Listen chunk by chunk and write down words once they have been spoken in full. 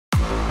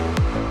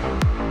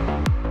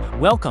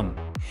Welcome!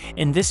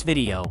 In this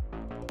video,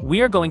 we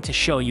are going to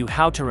show you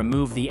how to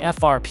remove the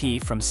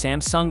FRP from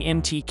Samsung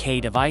MTK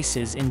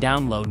devices in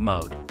download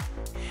mode.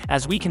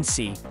 As we can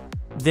see,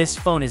 this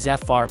phone is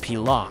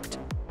FRP locked.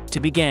 To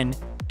begin,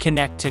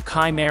 connect to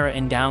Chimera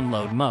in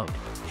download mode.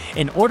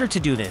 In order to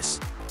do this,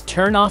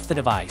 turn off the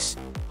device,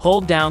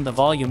 hold down the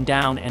volume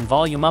down and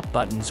volume up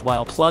buttons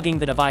while plugging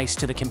the device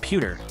to the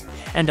computer,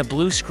 and a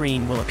blue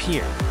screen will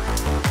appear.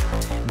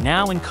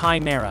 Now in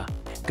Chimera,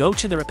 go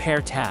to the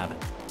Repair tab,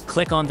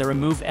 click on the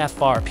Remove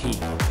FRP.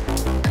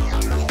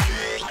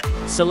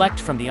 Select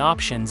from the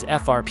options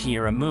FRP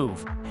or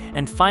Remove,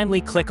 and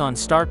finally click on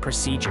Start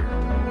Procedure.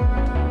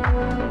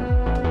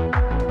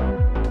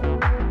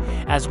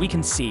 As we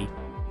can see,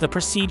 the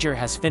procedure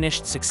has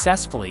finished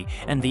successfully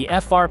and the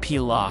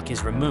FRP lock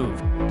is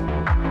removed.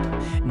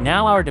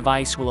 Now our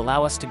device will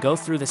allow us to go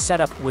through the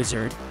setup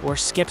wizard or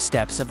skip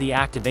steps of the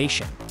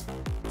activation.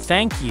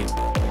 Thank you.